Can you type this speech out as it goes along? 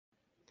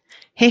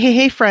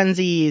Hey,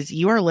 frenzies.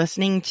 You are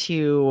listening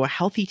to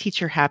Healthy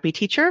Teacher, Happy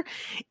Teacher,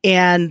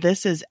 and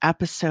this is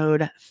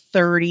episode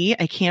 30.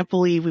 I can't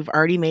believe we've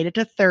already made it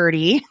to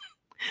 30.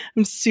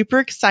 I'm super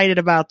excited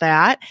about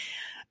that.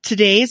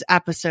 Today's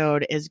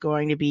episode is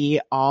going to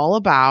be all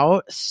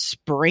about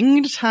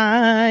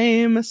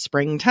springtime.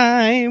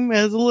 Springtime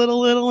is a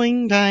little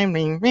time.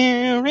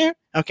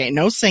 Okay,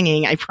 no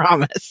singing, I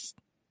promise.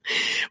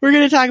 We're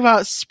going to talk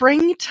about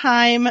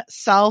springtime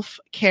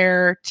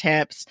self-care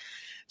tips.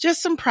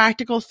 Just some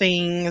practical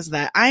things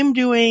that I'm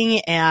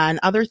doing and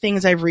other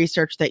things I've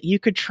researched that you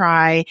could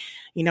try.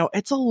 You know,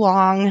 it's a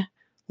long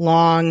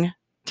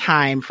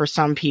time for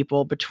some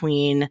people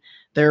between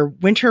their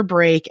winter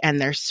break and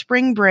their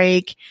spring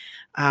break.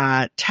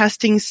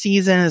 Testing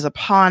season is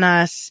upon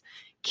us.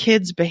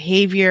 Kids'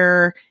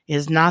 behavior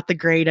is not the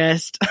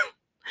greatest.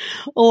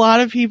 A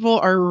lot of people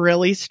are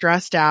really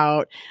stressed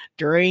out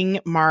during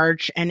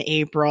March and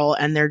April,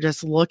 and they're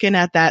just looking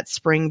at that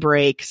spring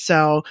break.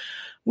 So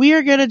we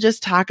are going to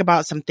just talk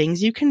about some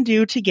things you can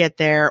do to get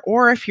there,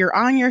 or if you're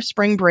on your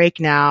spring break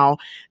now,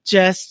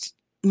 just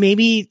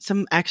maybe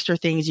some extra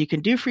things you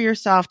can do for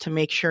yourself to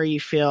make sure you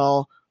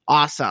feel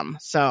awesome.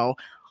 So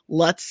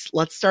let's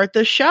start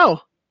this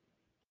show.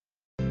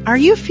 Are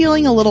you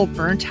feeling a little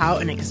burnt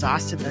out and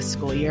exhausted this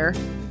school year?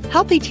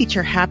 Healthy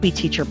Teacher, Happy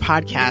Teacher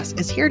podcast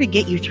is here to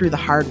get you through the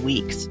hard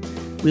weeks.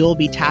 We will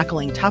be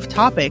tackling tough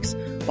topics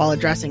while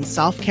addressing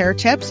self-care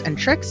tips and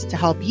tricks to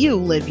help you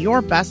live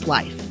your best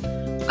life.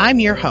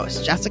 I'm your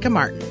host, Jessica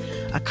Martin,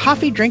 a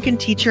coffee-drinking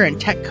teacher and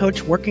tech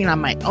coach working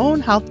on my own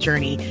health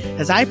journey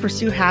as I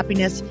pursue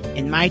happiness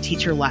in my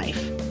teacher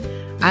life.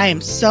 I am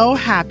so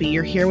happy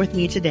you're here with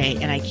me today,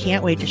 and I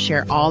can't wait to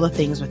share all the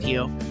things with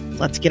you.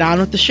 Let's get on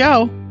with the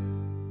show.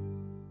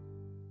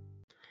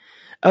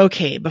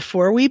 Okay,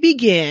 before we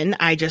begin,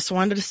 I just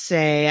wanted to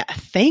say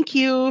thank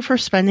you for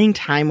spending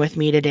time with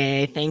me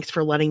today. Thanks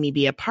for letting me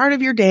be a part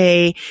of your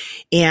day.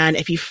 And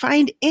if you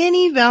find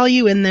any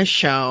value in this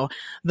show,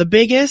 the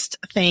biggest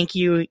thank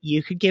you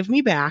could give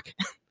me back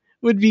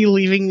would be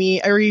leaving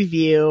me a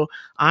review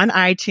on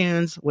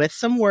iTunes with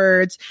some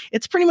words.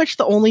 It's pretty much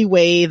the only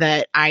way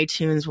that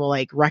iTunes will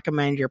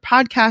recommend your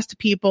podcast to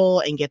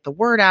people and get the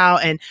word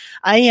out. And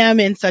I am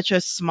in such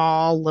a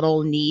small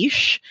little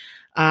niche.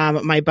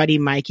 My buddy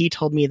Mikey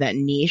told me that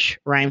niche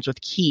rhymes with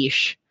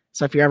quiche.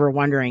 So if you're ever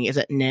wondering, is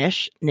it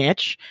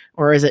niche,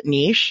 or is it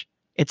niche?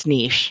 It's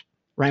niche.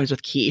 Rhymes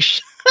with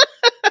quiche.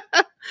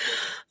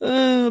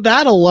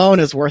 That alone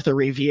is worth a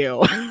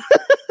review.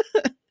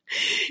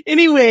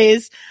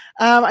 Anyways,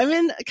 I'm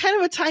in kind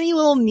of a tiny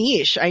little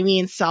niche. I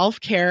mean,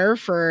 self-care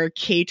for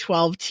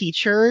K-12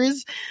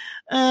 teachers.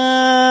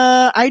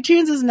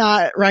 iTunes is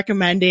not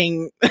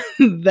recommending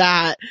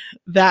that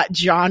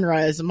genre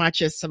as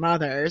much as some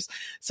others.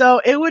 So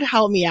it would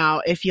help me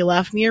out if you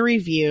left me a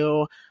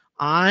review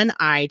on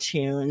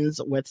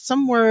iTunes with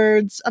some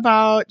words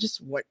about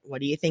just what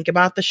do you think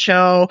about the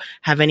show?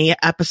 Have any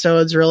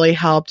episodes really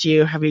helped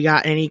you? Have you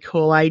got any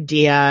cool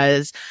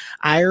ideas?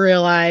 I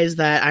realize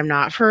that I'm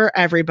not for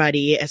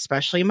everybody,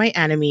 especially my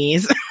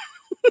enemies.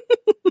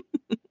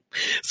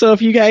 So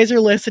if you guys are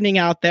listening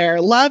out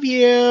there, love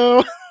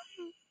you.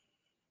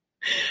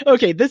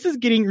 Okay, this is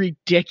getting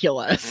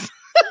ridiculous.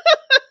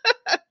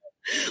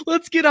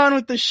 Let's get on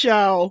with the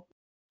show.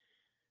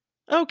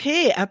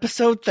 Okay,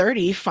 episode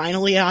 30,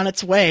 finally on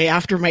its way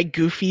after my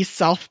goofy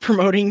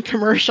self-promoting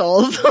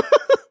commercials.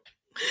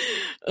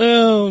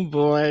 Oh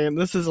boy,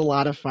 this is a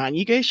lot of fun.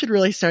 You guys should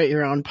really start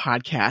your own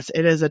podcast.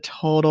 It is a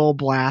total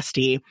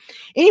blasty.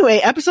 Anyway,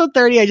 episode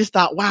 30, I just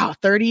thought, wow,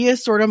 30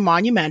 is sort of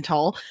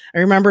monumental. I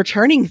remember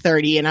turning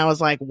 30 and I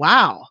was like,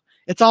 wow,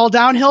 it's all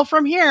downhill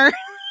from here.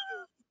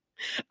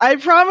 I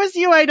promise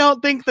you I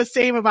don't think the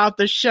same about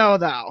the show,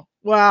 though.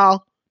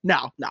 Well,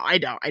 no, I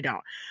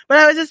don't. But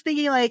I was just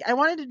thinking, I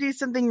wanted to do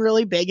something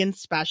really big and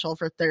special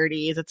for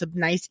 30s. It's a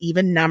nice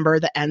even number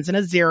that ends in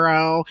a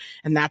 0,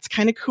 and that's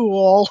kind of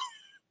cool.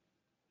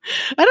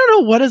 I don't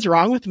know what is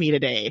wrong with me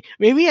today.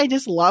 Maybe I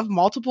just love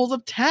multiples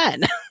of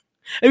 10.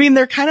 I mean,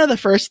 they're kind of the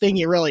first thing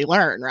you really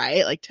learn,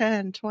 right?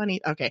 10,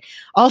 20. Okay,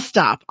 I'll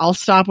stop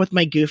with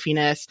my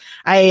goofiness.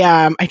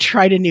 I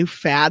tried a new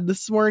fad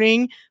this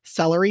morning,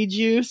 celery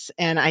juice,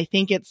 and I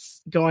think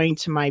it's going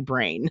to my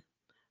brain.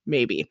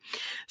 Maybe.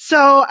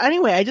 So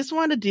anyway, I just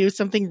wanted to do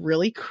something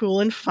really cool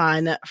and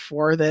fun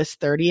for this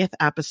 30th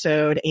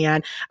episode.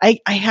 And I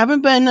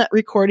haven't been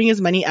recording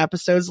as many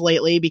episodes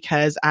lately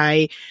because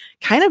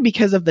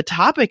because of the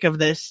topic of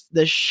this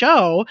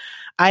show,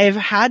 I've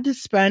had to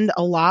spend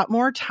a lot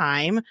more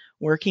time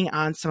working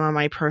on some of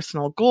my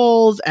personal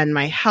goals and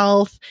my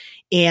health.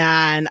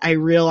 And I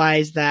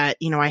realized that,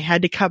 I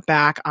had to cut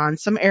back on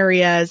some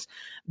areas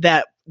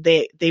that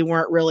they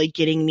weren't really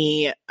getting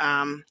me,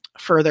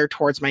 further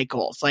towards my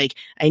goals. I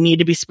need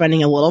to be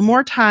spending a little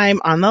more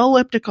time on the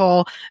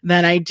elliptical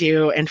than I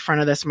do in front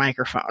of this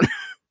microphone.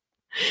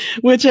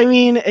 Which, I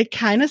mean, it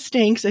kind of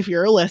stinks if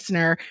you're a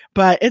listener,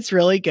 but it's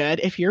really good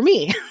if you're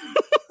me.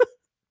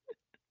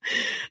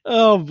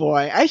 Oh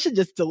boy, I should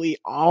just delete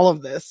all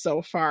of this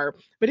so far.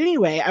 But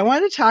anyway, I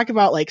wanted to talk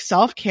about like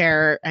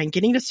self-care and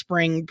getting to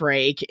spring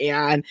break.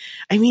 And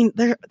I mean,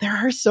 there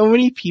are so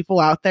many people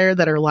out there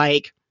that are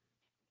like,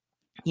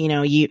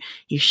 you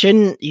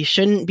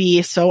shouldn't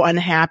be so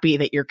unhappy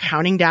that you're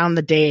counting down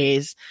the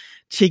days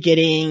to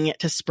getting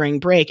to spring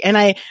break. And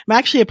I'm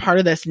actually a part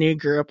of this new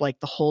group, like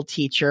the whole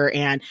teacher.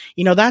 And,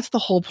 that's the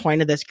whole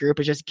point of this group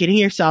is just getting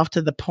yourself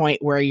to the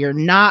point where you're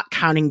not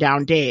counting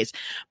down days.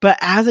 But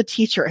as a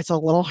teacher, it's a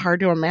little hard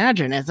to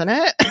imagine, isn't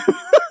it?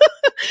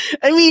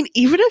 I mean,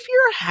 even if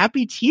you're a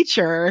happy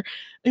teacher,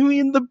 I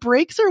mean, the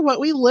breaks are what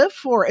we live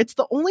for. It's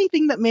the only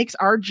thing that makes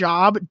our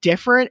job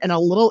different and a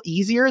little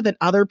easier than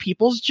other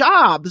people's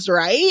jobs,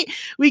 right?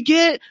 We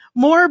get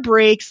more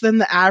breaks than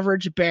the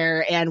average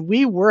bear, and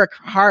we work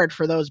hard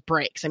for those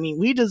breaks. I mean,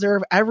 we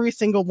deserve every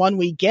single one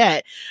we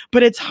get,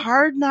 but it's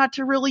hard not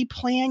to really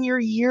plan your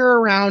year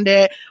around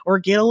it or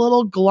get a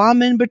little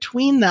glum in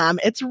between them.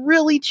 It's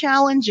really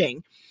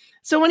challenging.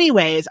 So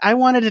anyways, I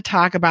wanted to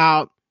talk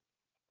about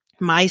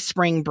my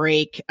spring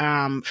break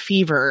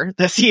fever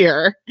this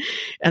year.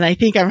 And I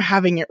think I'm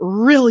having it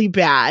really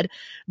bad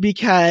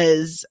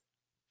because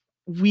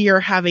we are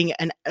having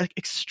an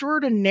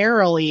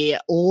extraordinarily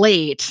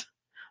late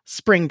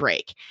spring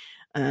break.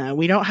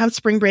 We don't have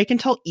spring break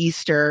until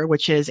Easter,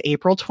 which is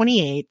April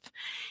 28th.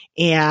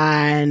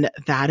 And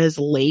that is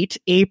late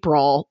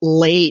April,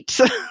 late.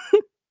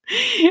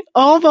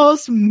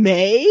 Almost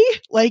May,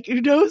 like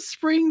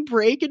spring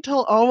break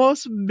until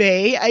almost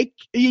May.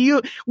 We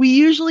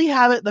usually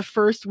have it the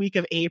first week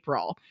of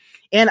April.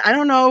 And I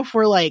don't know if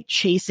we're like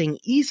chasing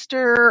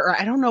Easter or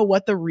I don't know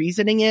what the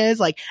reasoning is.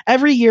 Like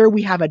every year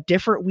we have a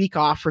different week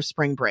off for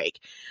spring break.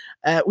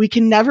 We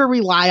can never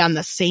rely on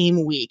the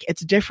same week.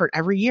 It's different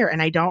every year.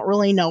 And I don't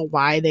really know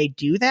why they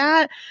do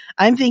that.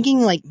 I'm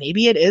thinking like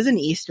maybe it is an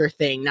Easter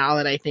thing now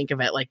that I think of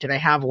it. Like, did I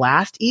have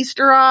last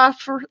Easter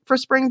off for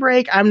spring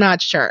break? I'm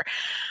not sure.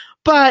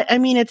 But I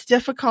mean, it's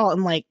difficult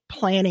in like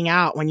planning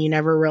out when you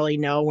never really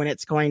know when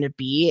it's going to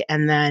be.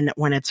 And then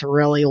when it's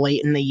really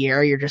late in the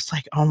year, you're just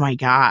like, oh my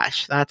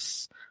gosh,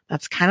 that's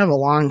kind of a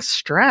long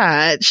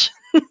stretch.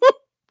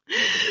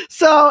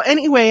 So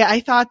anyway, I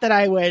thought that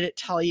I would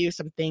tell you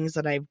some things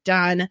that I've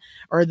done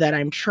or that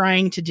I'm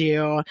trying to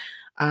do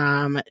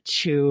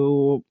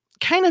to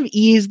kind of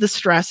ease the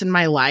stress in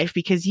my life,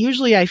 because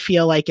usually I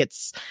feel like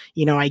it's,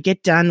 I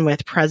get done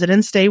with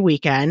President's Day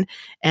weekend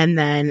and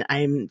then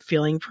I'm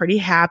feeling pretty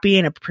happy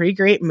in a pretty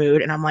great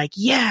mood. And I'm like,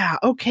 yeah,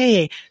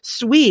 okay,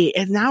 sweet.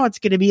 And now it's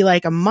going to be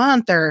like a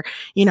month or,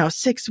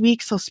 6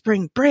 weeks till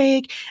spring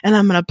break. And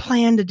I'm going to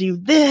plan to do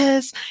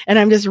this. And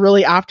I'm just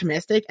really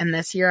optimistic. And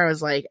this year I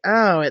was like,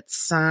 oh,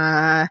 it's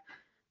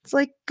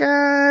like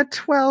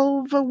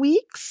 12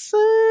 weeks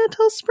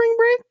till spring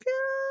break.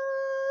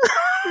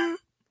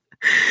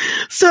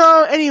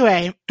 So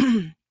anyway,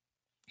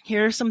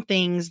 here are some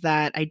things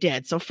that I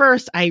did. So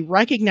first, I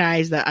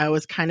recognized that I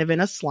was kind of in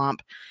a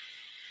slump.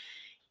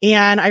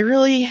 And I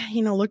really,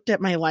 looked at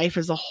my life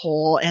as a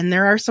whole, and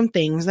there are some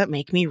things that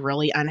make me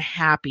really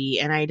unhappy.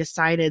 And I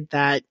decided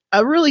that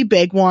a really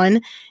big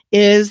one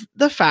is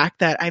the fact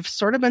that I've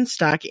sort of been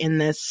stuck in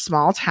this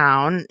small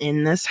town,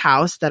 in this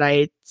house that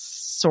I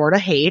sort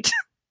of hate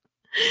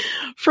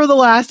for the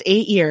last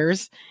 8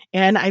 years.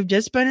 And I've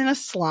just been in a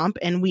slump,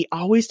 and we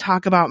always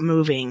talk about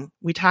moving.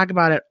 We talk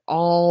about it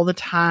all the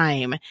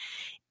time.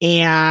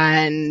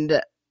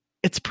 And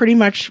it's pretty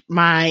much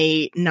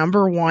my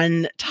number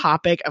one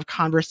topic of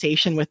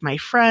conversation with my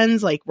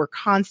friends. Like we're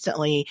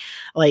constantly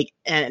like,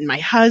 and my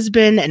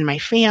husband and my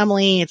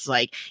family, it's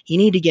like, you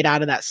need to get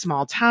out of that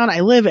small town.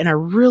 I live in a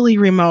really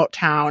remote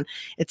town.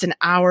 It's an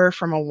hour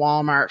from a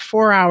Walmart,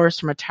 4 hours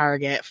from a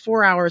Target,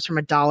 4 hours from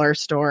a dollar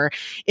store.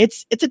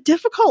 It's a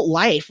difficult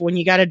life when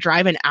you got to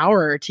drive an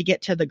hour to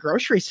get to the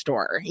grocery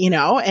store,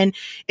 and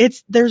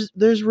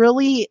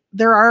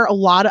there are a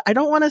lot of, I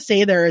don't want to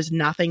say there is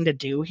nothing to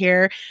do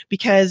here,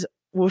 because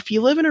if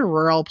you live in a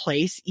rural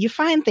place, you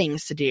find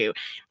things to do.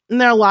 And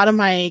there are a lot of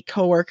my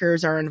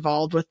coworkers are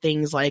involved with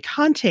things like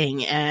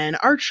hunting and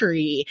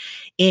archery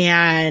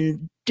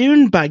and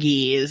dune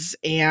buggies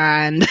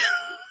and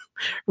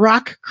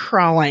rock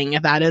crawling.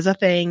 That is a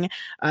thing.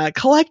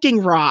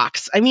 Collecting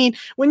rocks. I mean,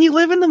 when you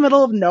live in the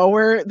middle of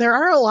nowhere, there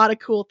are a lot of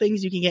cool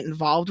things you can get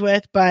involved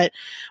with, but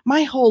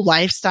my whole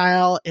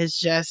lifestyle is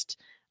just,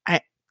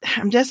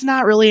 I'm just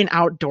not really an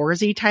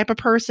outdoorsy type of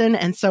person.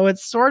 And so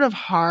it's sort of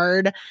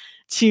hard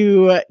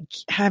to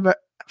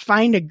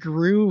find a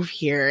groove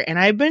here. And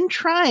I've been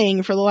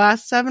trying for the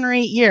last 7 or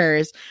 8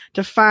 years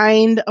to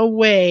find a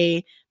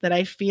way that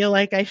I feel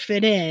like I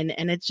fit in.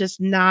 And it's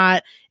just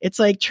not, it's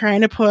like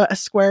trying to put a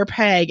square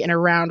peg in a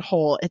round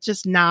hole.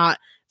 It's not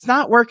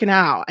working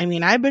out. I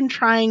mean, I've been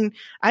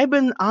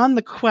on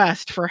the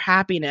quest for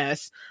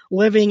happiness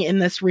living in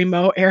this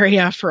remote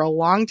area for a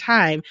long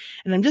time.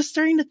 And I'm just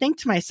starting to think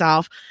to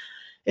myself,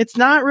 it's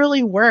not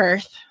really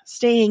worth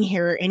staying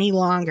here any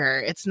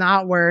longer. It's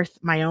not worth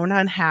my own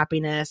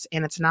unhappiness,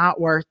 and it's not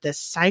worth this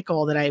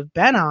cycle that I've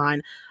been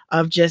on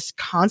of just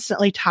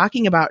constantly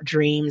talking about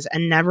dreams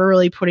and never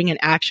really putting an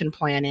action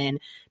plan in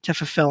to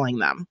fulfilling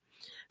them.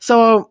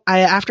 So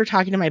after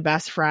talking to my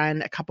best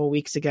friend a couple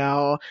weeks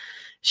ago,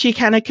 she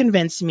kind of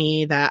convinced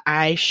me that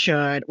I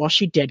should, well,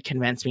 she did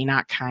convince me,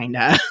 not kind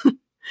of.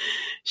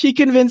 She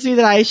convinced me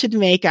that I should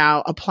make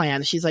out a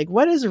plan. She's like,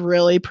 what is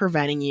really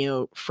preventing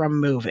you from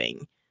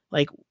moving?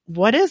 Like,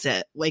 what is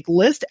it? Like,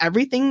 list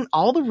everything,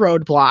 all the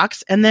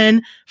roadblocks, and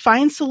then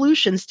find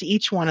solutions to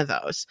each one of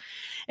those.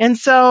 And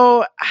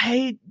so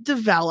I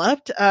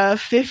developed a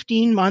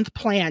 15-month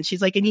plan.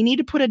 She's like, and you need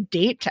to put a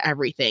date to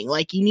everything.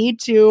 Like, you need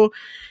to,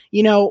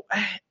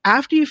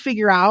 after you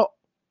figure out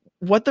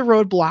what the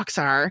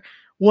roadblocks are,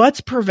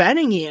 what's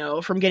preventing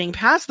you from getting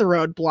past the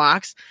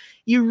roadblocks,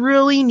 you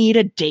really need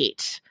a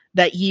date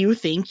that you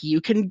think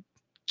you can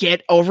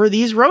get over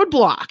these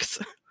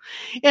roadblocks.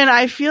 And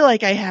I feel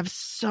like I have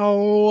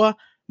so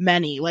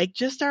many, like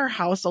just our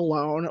house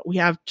alone, we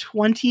have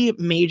 20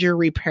 major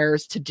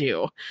repairs to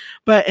do.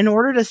 But in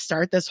order to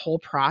start this whole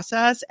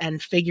process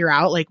and figure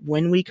out like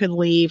when we could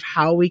leave,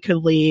 how we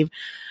could leave,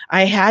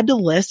 I had to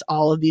list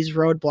all of these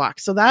roadblocks.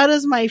 So that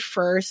is my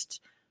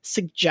first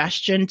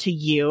suggestion to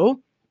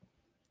you,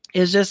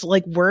 is just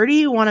like, where do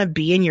you want to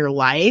be in your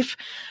life?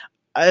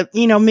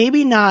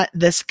 Maybe not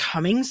this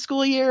coming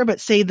school year, but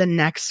say the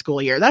next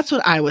school year. That's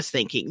what I was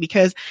thinking,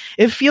 because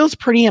it feels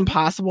pretty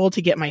impossible to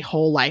get my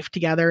whole life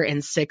together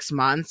in 6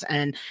 months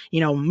and,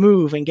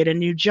 move and get a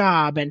new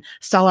job and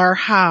sell our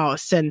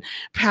house and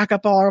pack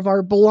up all of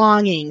our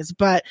belongings.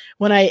 But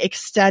when I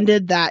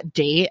extended that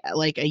date,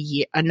 like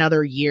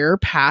another year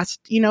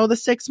past, the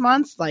 6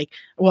 months,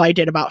 I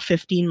did about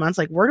 15 months.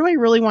 Like, where do I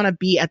really want to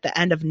be at the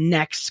end of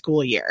next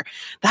school year?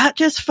 That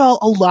just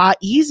felt a lot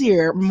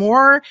easier,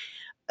 more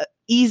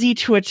easy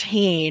to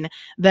attain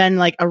than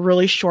like a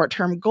really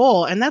short-term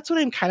goal. And that's what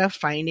I'm kind of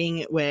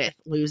finding with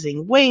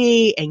losing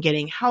weight and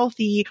getting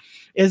healthy,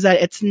 is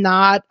that it's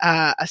not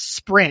a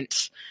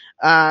sprint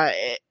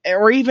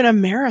or even a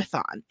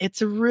marathon.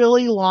 It's a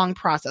really long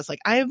process. Like,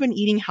 I have been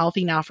eating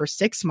healthy now for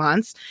 6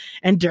 months.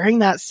 And during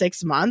that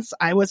 6 months,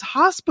 I was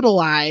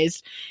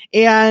hospitalized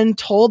and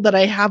told that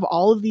I have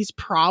all of these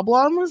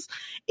problems.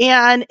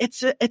 And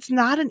it's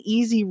not an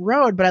easy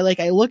road, but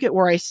I look at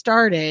where I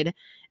started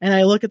and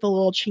I look at the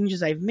little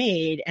changes I've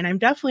made, and I'm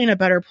definitely in a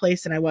better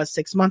place than I was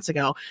 6 months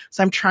ago.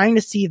 So I'm trying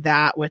to see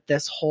that with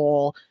this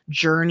whole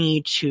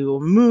journey to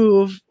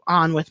move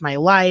on with my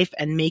life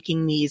and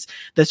making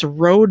this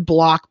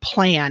roadblock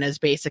plan is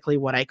basically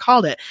what I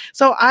called it.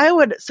 So I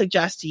would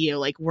suggest to you,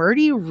 like, where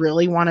do you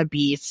really want to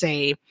be,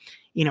 say,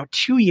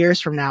 2 years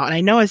from now? And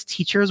I know as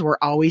teachers, we're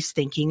always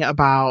thinking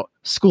about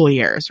school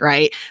years,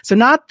 right? So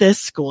not this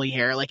school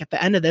year, like at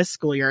the end of this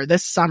school year,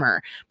 this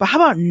summer, but how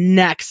about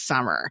next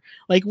summer?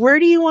 Like, where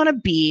do you want to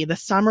be the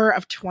summer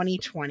of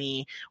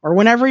 2020, or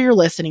whenever you're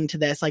listening to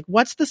this? Like,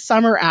 what's the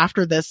summer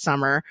after this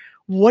summer?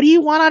 What do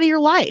you want out of your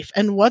life?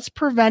 And what's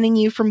preventing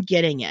you from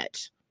getting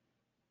it?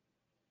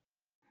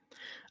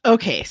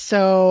 Okay,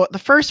 so the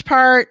first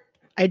part,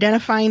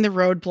 identifying the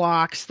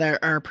roadblocks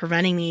that are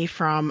preventing me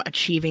from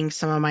achieving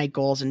some of my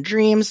goals and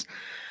dreams.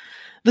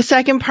 The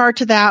second part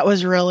to that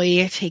was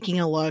really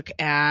taking a look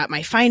at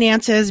my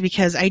finances,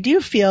 because I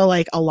do feel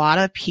like a lot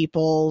of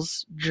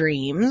people's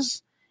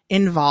dreams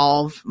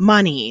involve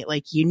money.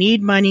 Like, you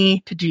need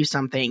money to do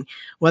something,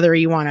 whether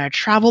you want to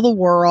travel the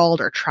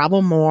world or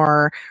travel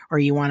more, or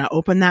you want to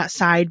open that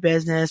side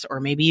business, or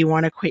maybe you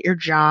want to quit your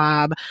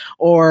job,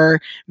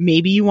 or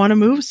maybe you want to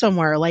move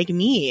somewhere like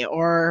me,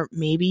 or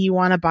maybe you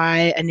want to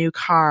buy a new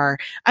car.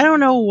 I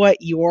don't know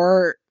what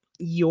your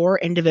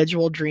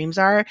individual dreams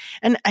are.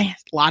 And a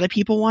lot of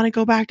people want to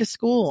go back to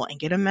school and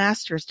get a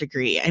master's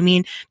degree. I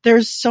mean,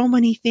 there's so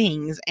many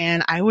things.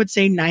 And I would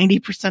say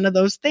 90% of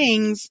those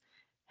things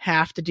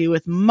have to do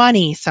with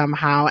money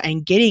somehow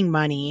and getting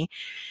money.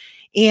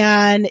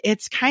 And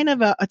it's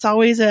it's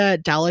always a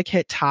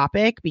delicate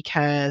topic,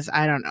 because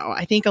I don't know.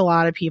 I think a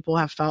lot of people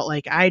have felt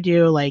like I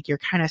do, like you're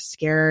kind of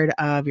scared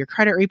of your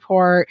credit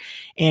report,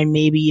 and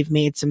maybe you've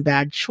made some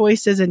bad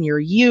choices in your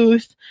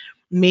youth.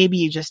 Maybe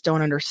you just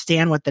don't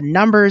understand what the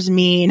numbers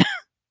mean.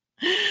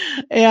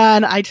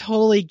 And I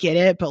totally get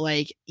it. But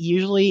like,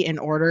 usually in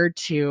order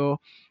to,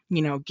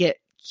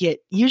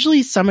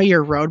 usually some of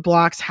your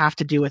roadblocks have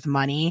to do with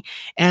money.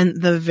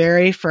 And the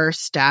very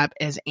first step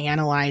is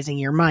analyzing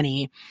your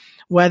money.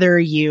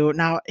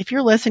 If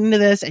you're listening to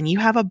this and you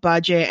have a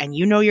budget and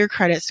you know your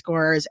credit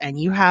scores and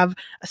you have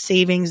a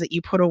savings that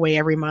you put away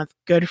every month,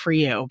 good for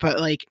you. But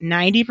like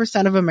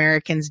 90% of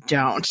Americans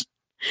don't.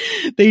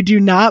 They do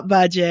not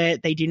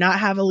budget. They do not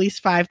have at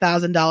least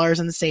 $5,000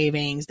 in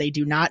savings. They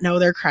do not know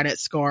their credit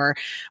score.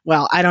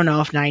 Well, I don't know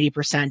if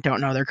 90%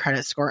 don't know their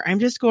credit score. I'm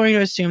just going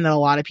to assume that a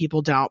lot of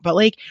people don't. But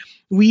like,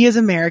 we as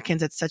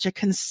Americans, it's such a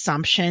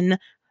consumption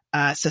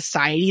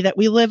society that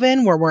we live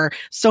in, where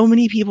so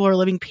many people are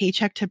living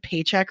paycheck to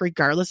paycheck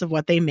regardless of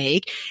what they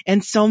make.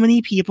 And so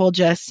many people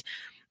just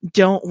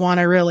don't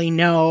want to really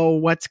know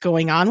what's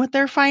going on with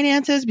their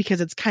finances because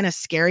it's kind of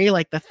scary.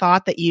 Like the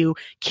thought that you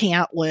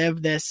can't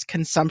live this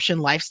consumption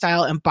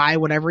lifestyle and buy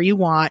whatever you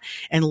want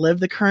and live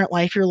the current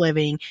life you're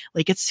living.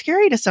 Like it's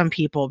scary to some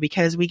people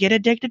because we get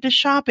addicted to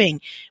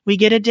shopping. We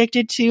get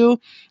addicted to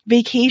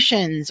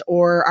vacations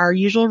or our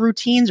usual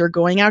routines or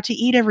going out to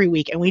eat every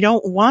week. And we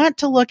don't want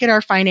to look at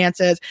our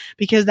finances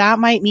because that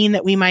might mean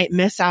that we might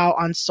miss out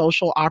on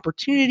social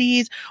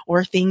opportunities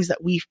or things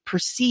that we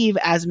perceive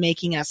as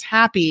making us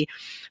happy.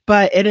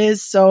 But it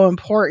is so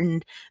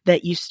important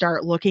that you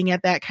start looking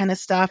at that kind of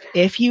stuff.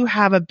 If you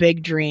have a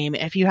big dream,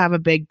 if you have a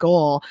big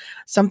goal,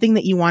 something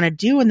that you want to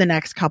do in the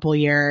next couple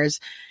years,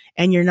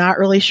 and you're not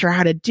really sure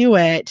how to do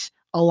it,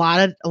 a lot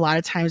of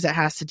times it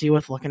has to do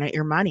with looking at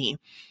your money.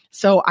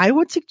 So I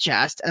would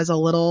suggest as a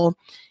little,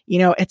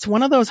 it's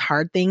one of those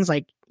hard things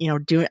like,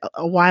 doing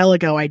a while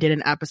ago, I did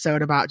an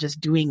episode about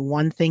just doing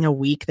one thing a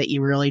week that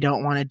you really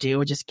don't want to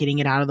do, just getting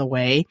it out of the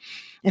way.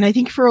 And I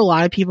think for a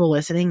lot of people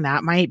listening,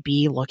 that might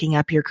be looking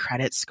up your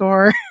credit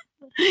score.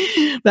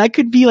 That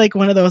could be like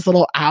one of those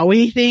little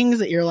owie things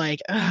that you're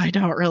like, I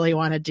don't really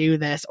want to do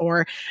this,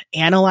 or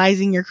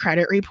analyzing your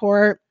credit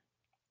report.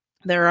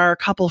 There are a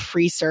couple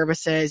free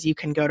services. You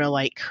can go to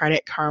like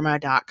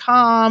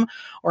creditkarma.com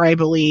or I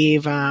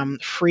believe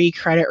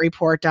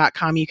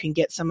freecreditreport.com. You can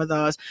get some of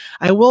those.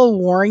 I will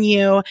warn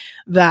you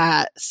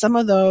that some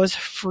of those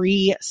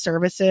free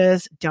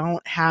services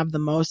don't have the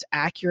most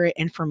accurate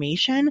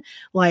information.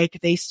 Like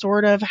they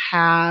sort of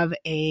have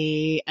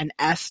an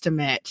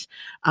estimate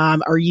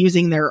or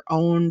using their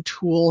own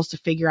tools to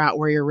figure out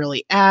where you're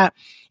really at.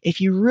 If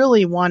you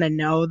really want to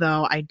know,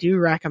 though, I do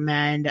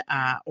recommend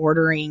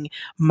ordering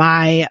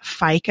My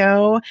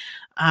FICO.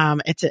 I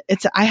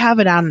have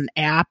it on an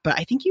app, but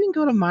I think you can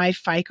go to My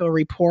FICO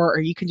report,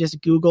 or you can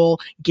just Google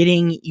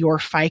getting your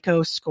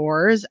FICO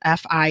scores,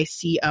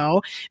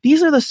 FICO.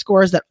 These are the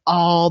scores that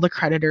all the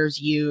creditors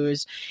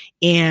use,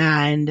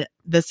 and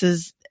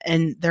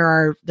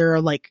there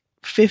are like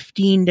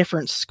 15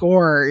 different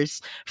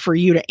scores for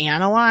you to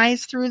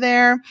analyze through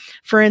there.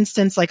 For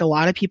instance, like a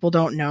lot of people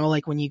don't know,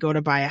 like when you go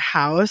to buy a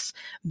house,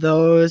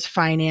 those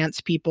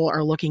finance people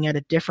are looking at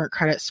a different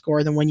credit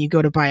score than when you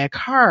go to buy a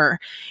car.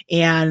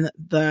 And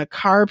the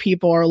car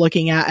people are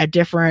looking at a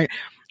different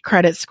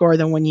credit score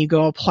than when you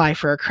go apply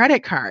for a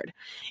credit card.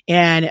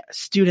 And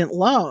student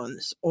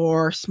loans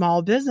or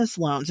small business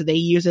loans, they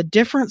use a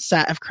different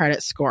set of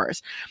credit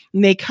scores.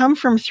 And they come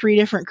from 3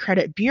 different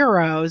credit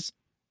bureaus,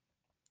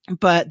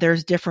 but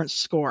there's different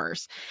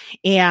scores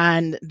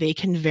and they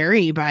can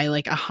vary by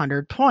like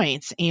 100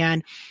 points.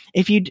 And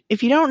if you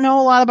don't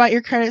know a lot about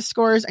your credit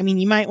scores, I mean,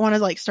 you might want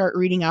to like start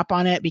reading up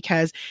on it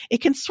because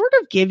it can sort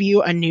of give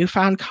you a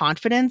newfound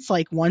confidence.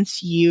 Like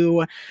once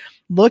you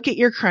look at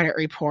your credit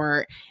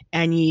report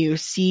and you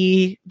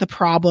see the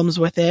problems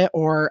with it,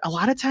 or a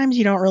lot of times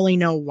you don't really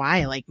know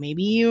why. Like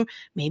maybe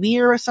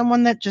you're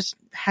someone that just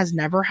has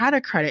never had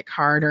a credit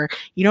card, or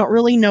you don't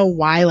really know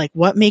why, like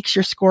what makes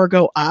your score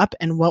go up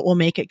and what will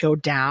make it go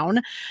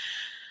down.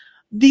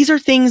 These are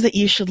things that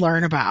you should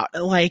learn about,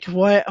 like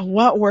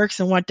what works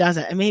and what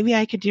doesn't. And maybe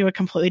I could do a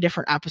completely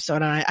different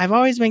episode on it. I've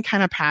always been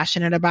kind of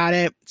passionate about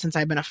it since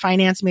I've been a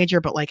finance major.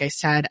 But like I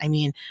said, I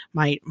mean,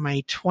 my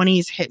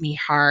 20s hit me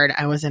hard.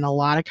 I was in a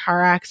lot of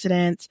car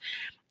accidents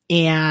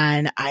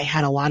and I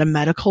had a lot of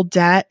medical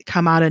debt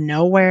come out of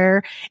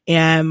nowhere,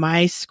 and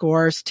my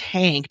scores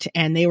tanked,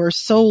 and they were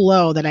so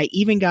low that I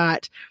even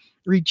got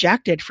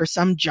rejected for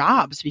some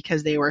jobs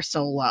because they were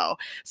so low.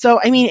 So,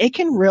 I mean, it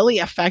can really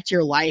affect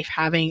your life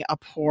having a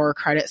poor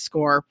credit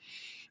score.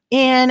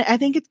 And I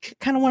think it's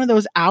kind of one of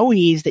those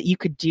owies that you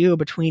could do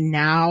between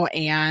now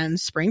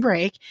and spring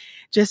break.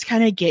 Just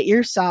kind of get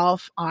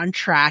yourself on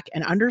track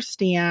and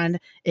understand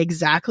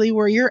exactly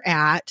where you're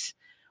at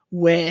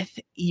with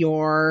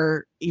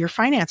your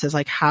finances.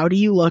 Like, how do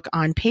you look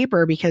on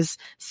paper? Because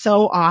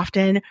so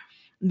often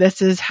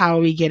this is how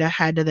we get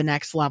ahead to the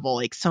next level.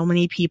 Like so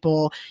many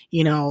people,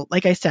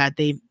 like I said,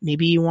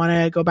 maybe you want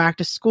to go back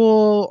to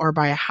school or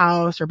buy a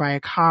house or buy a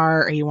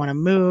car, or you want to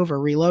move or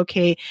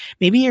relocate.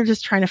 Maybe you're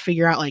just trying to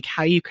figure out like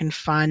how you can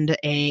fund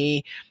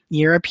a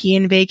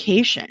European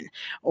vacation,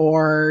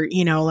 or,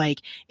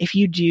 like if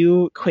you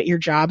do quit your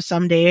job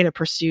someday to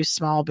pursue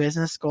small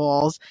business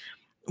goals,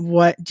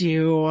 what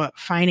do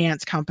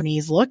finance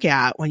companies look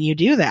at when you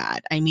do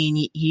that? I mean,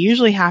 you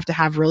usually have to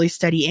have really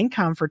steady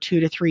income for 2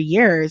 to 3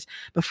 years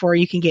before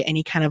you can get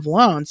any kind of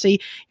loan. So you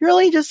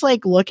really just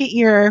like look at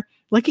your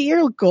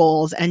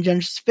goals and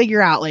just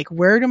figure out like,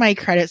 where do my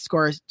credit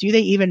scores? Do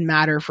they even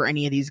matter for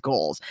any of these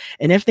goals?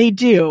 And if they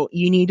do,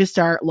 you need to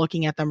start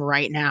looking at them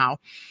right now.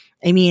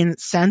 I mean,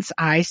 since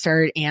I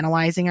started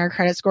analyzing our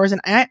credit scores,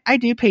 and I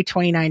do pay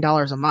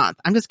 $29 a month.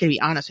 I'm just going to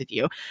be honest with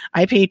you.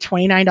 I pay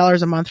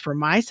 $29 a month for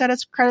my set of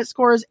credit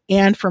scores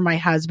and for my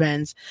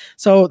husband's.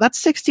 So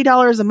that's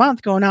 $60 a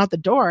month going out the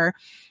door.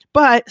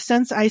 But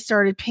since I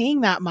started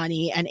paying that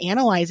money and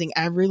analyzing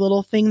every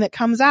little thing that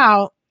comes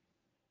out,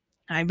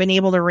 I've been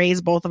able to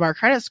raise both of our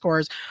credit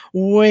scores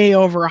way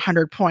over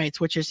 100 points,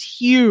 which is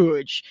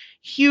huge,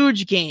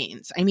 huge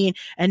gains. I mean,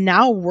 and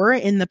now we're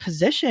in the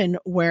position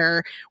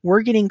where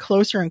we're getting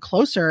closer and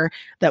closer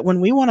that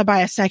when we want to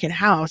buy a second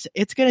house,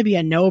 it's going to be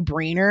a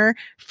no-brainer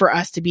for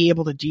us to be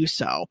able to do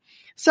so.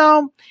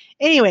 So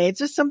anyway, it's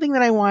just something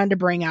that I wanted to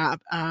bring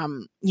up.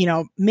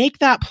 Make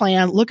that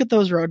plan, look at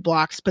those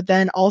roadblocks, but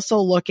then also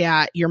look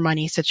at your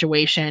money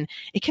situation.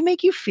 It can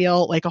make you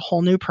feel like a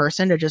whole new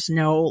person to just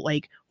know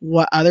like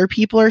what other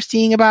people are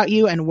seeing about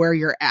you and where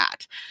you're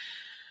at.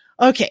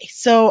 Okay,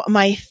 so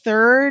my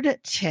third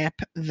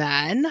tip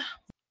then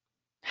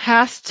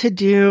has to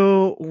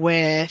do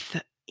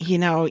with, you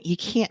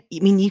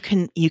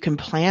can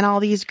plan all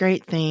these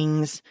great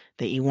things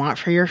that you want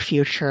for your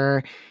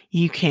future.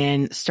 You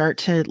can start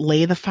to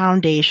lay the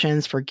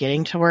foundations for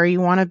getting to where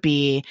you want to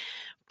be.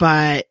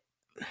 But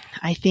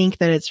I think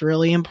that it's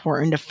really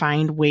important to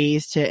find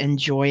ways to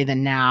enjoy the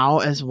now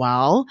as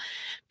well,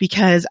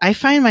 because I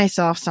find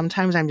myself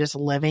sometimes I'm just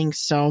living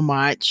so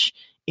much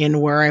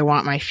in where I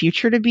want my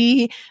future to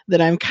be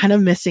that I'm kind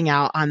of missing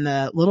out on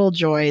the little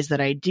joys that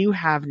I do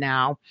have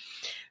now.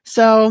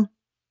 So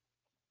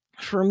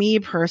for me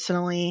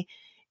personally,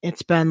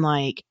 it's been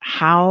like,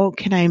 how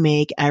can I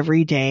make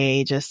every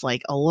day just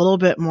like a little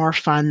bit more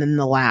fun than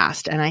the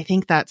last? And I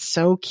think that's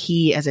so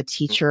key as a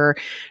teacher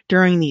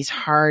during these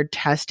hard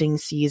testing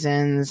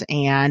seasons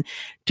and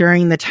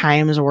during the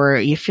times where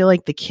you feel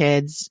like the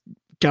kids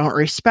don't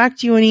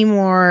respect you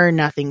anymore.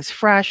 Nothing's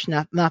fresh.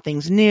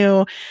 Nothing's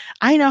new.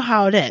 I know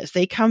how it is.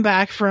 They come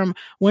back from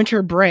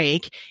winter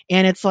break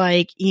and it's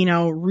like,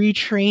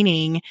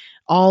 retraining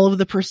all of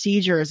the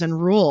procedures and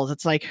rules.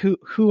 It's like,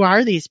 who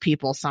are these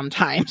people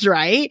sometimes,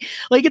 right?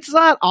 Like, it's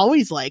not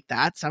always like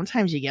that.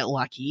 Sometimes you get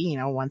lucky,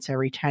 once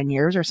every 10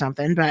 years or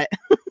something, but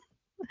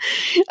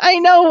I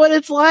know what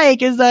it's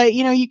like is that,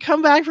 you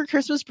come back for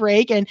Christmas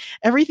break and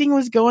everything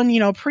was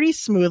going, pretty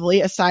smoothly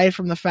aside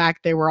from the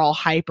fact they were all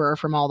hyper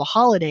from all the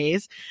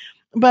holidays.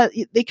 But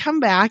they come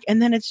back and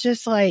then it's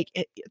just like,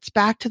 it's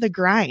back to the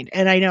grind.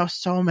 And I know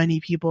so many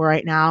people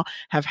right now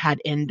have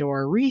had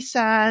indoor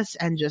recess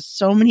and just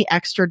so many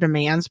extra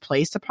demands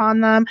placed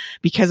upon them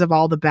because of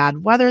all the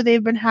bad weather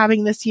they've been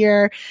having this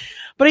year.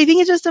 But I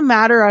think it's just a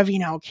matter of,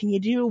 can you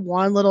do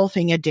one little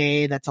thing a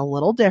day that's a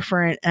little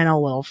different and a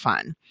little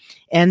fun?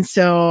 And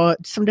so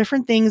some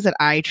different things that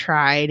I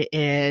tried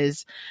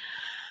is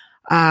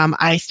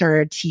I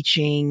started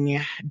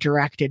teaching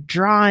directed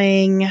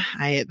drawing.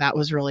 That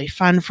was really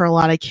fun for a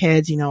lot of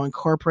kids,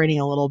 incorporating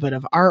a little bit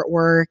of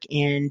artwork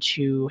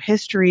into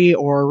history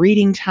or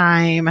reading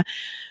time.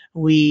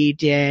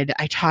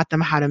 I taught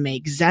them how to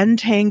make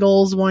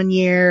Zentangles one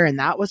year, and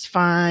that was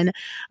fun.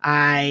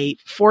 I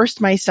forced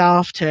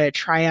myself to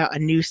try out a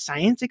new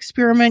science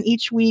experiment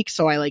each week.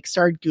 So I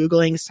started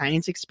Googling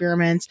science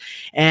experiments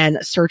and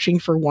searching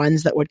for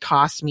ones that would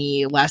cost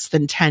me less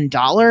than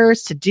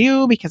 $10 to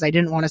do because I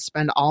didn't want to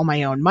spend all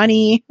my own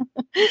money.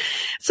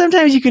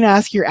 Sometimes you can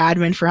ask your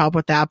admin for help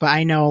with that, but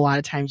I know a lot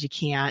of times you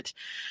can't.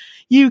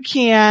 You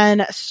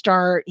can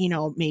start,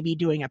 maybe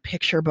doing a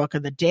picture book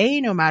of the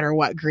day, no matter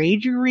what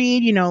grade you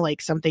read,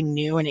 like something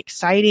new and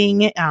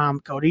exciting.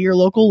 Go to your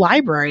local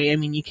library. I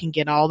mean, you can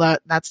get all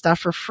that stuff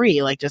for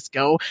free. Like just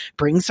go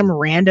bring some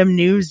random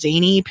new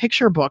zany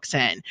picture books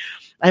in.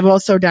 I've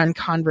also done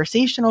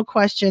conversational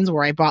questions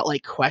where I bought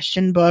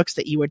question books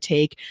that you would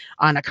take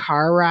on a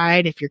car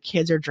ride if your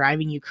kids are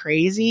driving you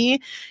crazy.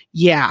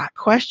 Yeah,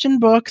 question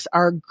books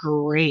are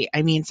great.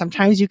 I mean,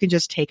 sometimes you can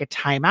just take a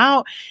time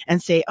out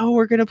and say, oh,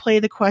 we're going to play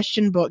the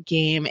question book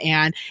game.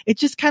 And it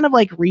just kind of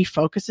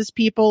refocuses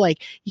people.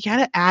 You got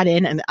to add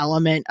in an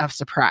element of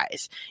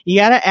surprise. You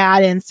got to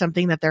add in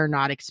something that they're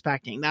not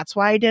expecting. That's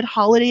why I did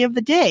holiday of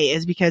the day,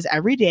 is because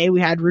every day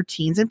we had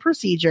routines and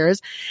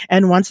procedures.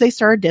 And once they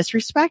started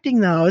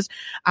disrespecting those,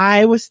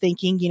 I was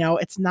thinking,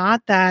 it's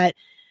not that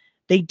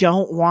they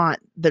don't want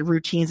the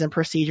routines and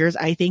procedures.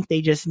 I think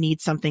they just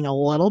need something a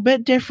little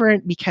bit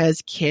different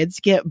because kids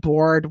get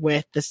bored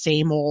with the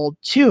same old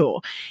too.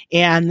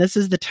 And this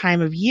is the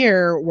time of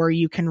year where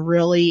you can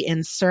really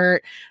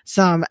insert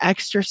some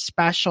extra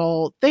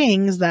special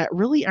things that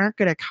really aren't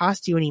going to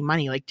cost you any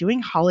money. Like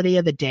doing holiday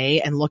of the day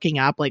and looking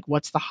up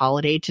what's the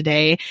holiday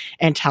today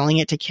and telling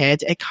it to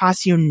kids, it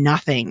costs you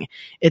nothing.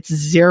 It's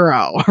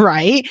zero,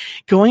 right?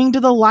 Going to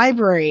the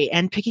library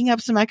and picking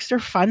up some extra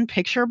fun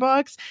picture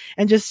books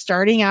and just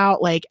starting out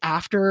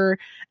after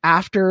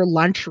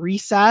lunch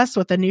recess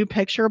with a new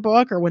picture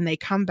book, or when they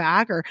come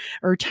back,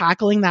 or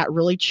tackling that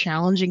really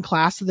challenging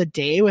class of the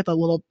day with a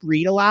little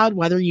read aloud,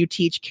 whether you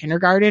teach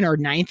kindergarten or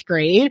ninth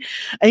grade.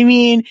 I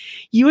mean,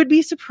 you would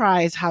be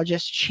surprised how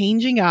just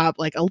changing up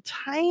a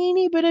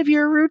tiny bit of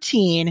your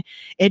routine,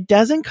 it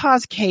doesn't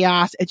cause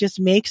chaos. It just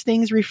makes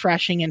things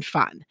refreshing and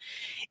fun.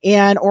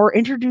 Or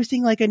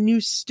introducing a new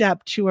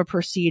step to a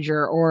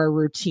procedure or a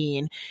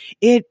routine.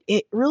 It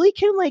really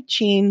can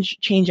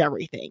change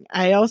everything.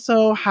 I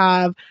also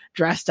have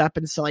dressed up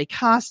in silly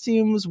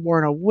costumes,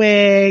 worn a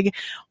wig,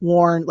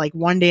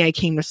 one day I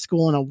came to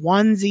school in a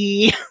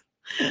onesie.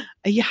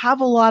 you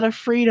have a lot of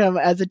freedom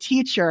as a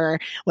teacher.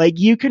 Like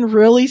you can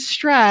really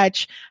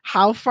stretch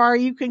how far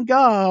you can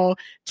go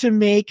to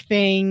make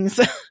things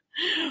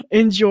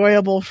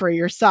enjoyable for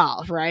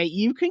yourself, right?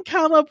 You can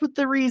come up with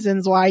the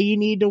reasons why you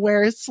need to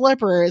wear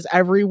slippers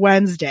every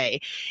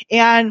Wednesday.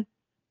 And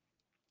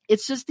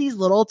it's just these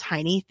little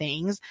tiny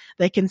things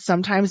that can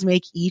sometimes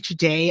make each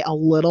day a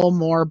little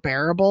more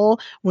bearable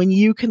when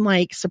you can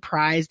like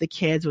surprise the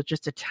kids with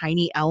just a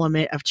tiny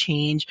element of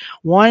change.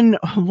 One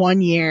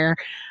year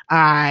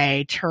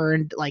I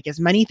turned like as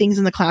many things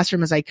in the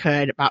classroom as I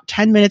could. About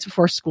 10 minutes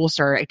before school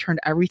started, I turned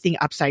everything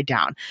upside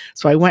down.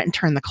 So I went and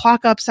turned the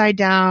clock upside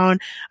down.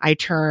 I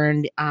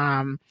turned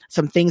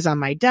some things on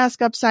my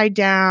desk upside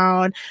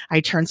down.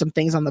 I turned some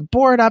things on the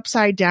board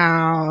upside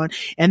down.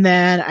 And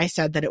then I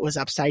said that it was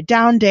upside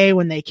down day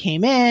when they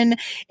came in,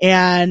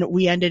 and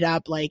we ended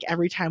up like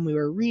every time we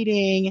were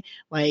reading,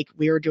 like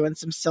we were doing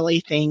some silly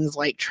things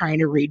like trying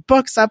to read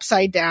books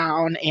upside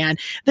down. And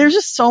there's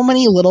just so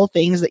many little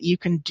things that you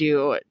can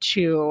do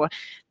to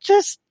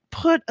just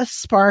put a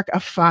spark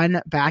of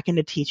fun back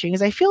into teaching.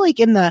 As I feel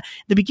like in the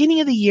beginning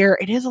of the year,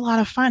 it is a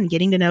lot of fun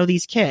getting to know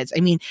these kids. I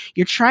mean,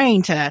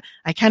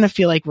 I kind of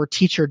feel like we're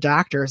teacher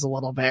doctors a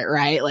little bit,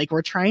 right? Like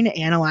we're trying to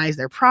analyze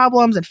their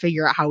problems and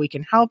figure out how we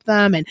can help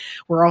them. And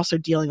we're also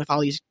dealing with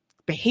all these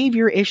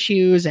behavior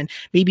issues and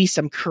maybe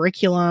some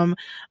curriculum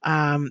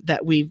that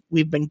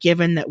we've been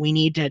given that we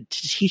need to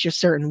teach a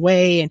certain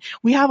way. And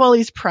we have all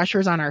these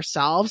pressures on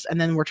ourselves, and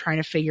then we're trying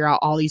to figure out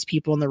all these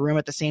people in the room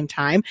at the same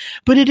time.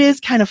 But it is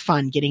kind of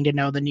fun getting to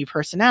know the new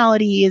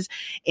personalities.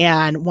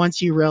 And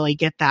once you really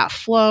get that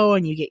flow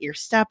and you get your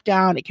step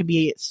down, it can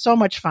be so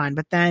much fun.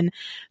 But then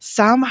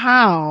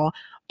somehow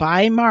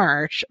by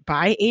March,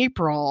 by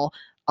April,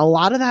 a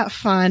lot of that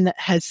fun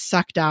has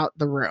sucked out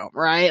the room,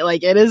 right?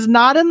 Like it is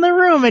not in the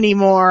room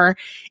anymore.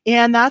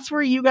 And that's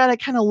where you got to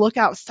kind of look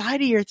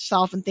outside of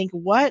yourself and think,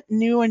 what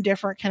new and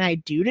different can I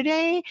do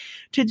today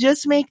to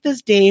just make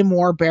this day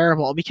more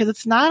bearable? Because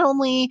it's not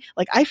only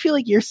like, I feel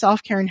like your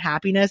self-care and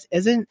happiness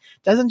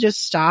doesn't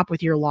just stop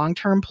with your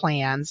long-term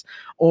plans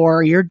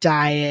or your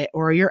diet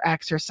or your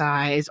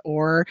exercise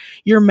or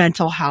your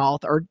mental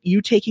health or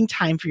you taking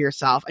time for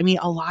yourself. I mean,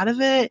 a lot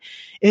of it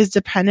is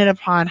dependent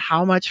upon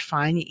how much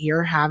fun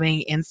you're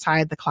having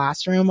inside the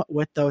classroom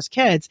with those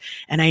kids.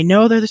 And I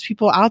know there's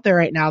people out there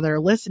right now that are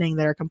listening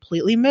that are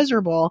completely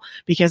miserable,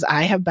 because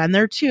I have been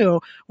there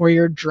too, where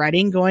you're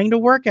dreading going to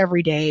work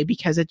every day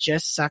because it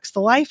just sucks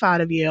the life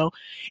out of you.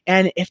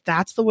 And if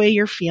that's the way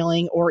you're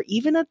feeling, or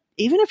even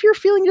if you're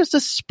feeling just a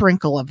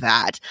sprinkle of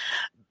that,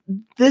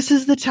 this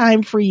is the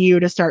time for you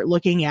to start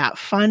looking at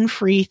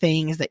fun-free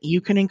things that you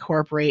can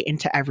incorporate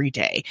into every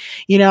day.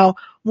 You know,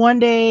 one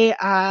day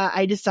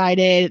I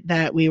decided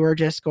that we were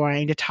just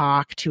going to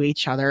talk to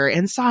each other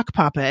in sock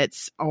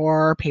puppets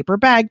or paper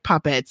bag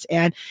puppets.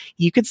 And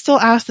you could still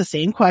ask the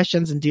same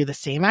questions and do the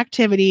same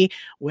activity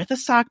with a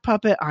sock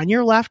puppet on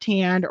your left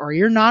hand or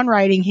your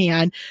non-writing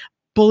hand.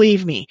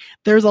 Believe me,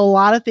 there's a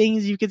lot of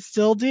things you could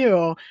still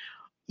do,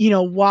 you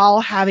know,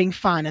 while having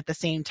fun at the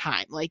same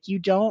time. Like you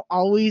don't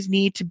always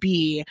need to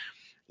be,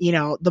 you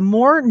know, the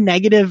more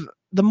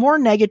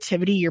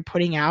negativity you're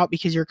putting out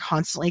because you're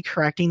constantly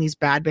correcting these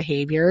bad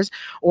behaviors,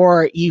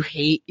 or you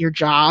hate your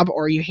job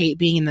or you hate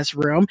being in this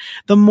room,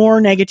 the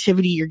more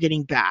negativity you're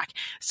getting back.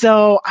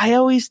 So I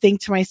always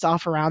think to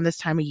myself around this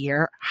time of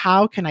year,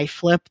 how can I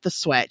flip the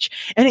switch?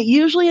 And it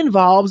usually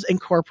involves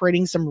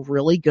incorporating some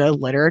really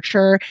good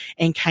literature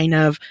and kind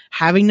of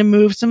having to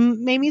move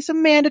maybe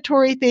some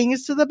mandatory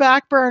things to the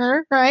back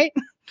burner, right?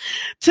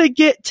 to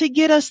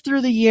get us through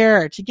the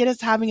year, to get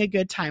us having a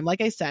good time. Like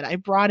I said, I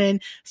brought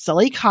in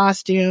silly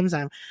costumes.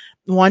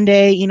 One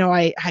day, you know,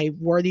 I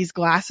wore these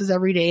glasses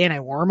every day and I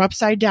wore them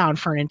upside down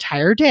for an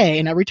entire day.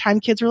 And every time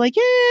kids were like,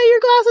 "Yeah, your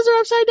glasses are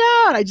upside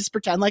down," I just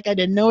pretend like I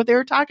didn't know what they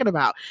were talking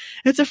about.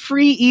 It's a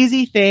free,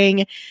 easy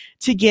thing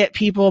to get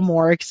people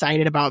more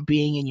excited about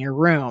being in your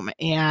room.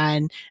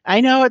 And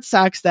I know it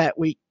sucks that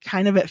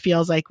it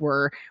feels like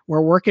we're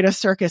working a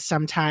circus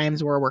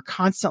sometimes, where we're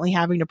constantly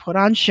having to put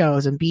on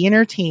shows and be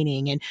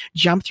entertaining and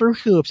jump through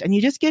hoops, and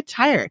you just get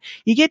tired.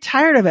 You get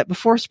tired of it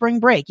before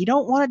spring break. You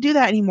don't want to do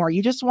that anymore.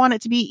 You just want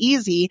it to be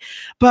easy.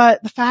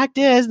 But the fact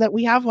is that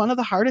we have one of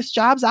the hardest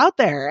jobs out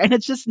there, and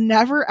it's just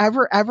never,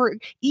 ever, ever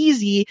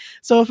easy.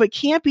 So if it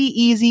can't be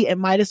easy, it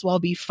might as well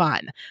be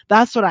fun.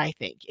 That's what I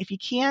think. If you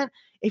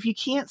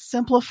can't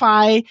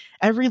simplify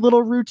every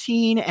little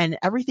routine and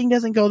everything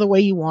doesn't go the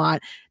way you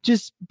want,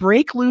 just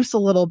break loose a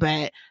little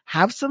bit,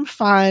 have some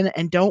fun,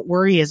 and don't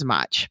worry as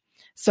much.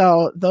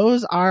 So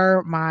those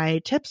are my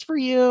tips for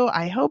you.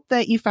 I hope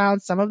that you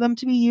found some of them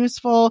to be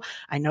useful.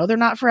 I know they're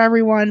not for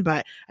everyone,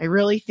 but I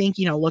really think,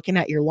 you know, looking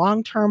at your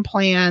long-term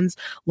plans,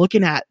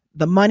 looking at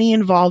the money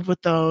involved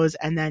with those,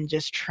 and then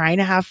just trying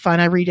to have fun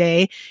every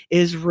day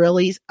is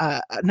really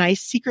a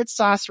nice secret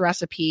sauce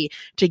recipe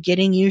to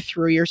getting you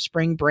through your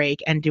spring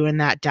break and doing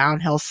that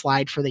downhill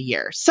slide for the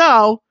year.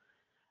 So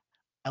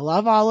I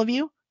love all of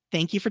you.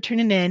 Thank you for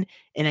tuning in,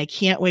 and I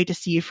can't wait to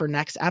see you for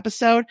next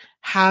episode.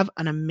 Have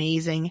an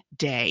amazing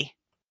day.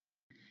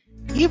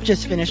 You've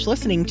just finished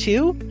listening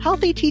to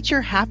Healthy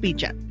Teacher Happy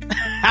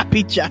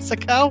Happy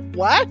Jessica?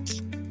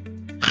 What?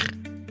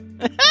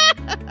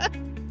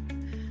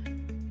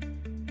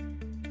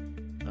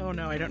 Oh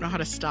no, I don't know how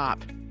to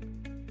stop.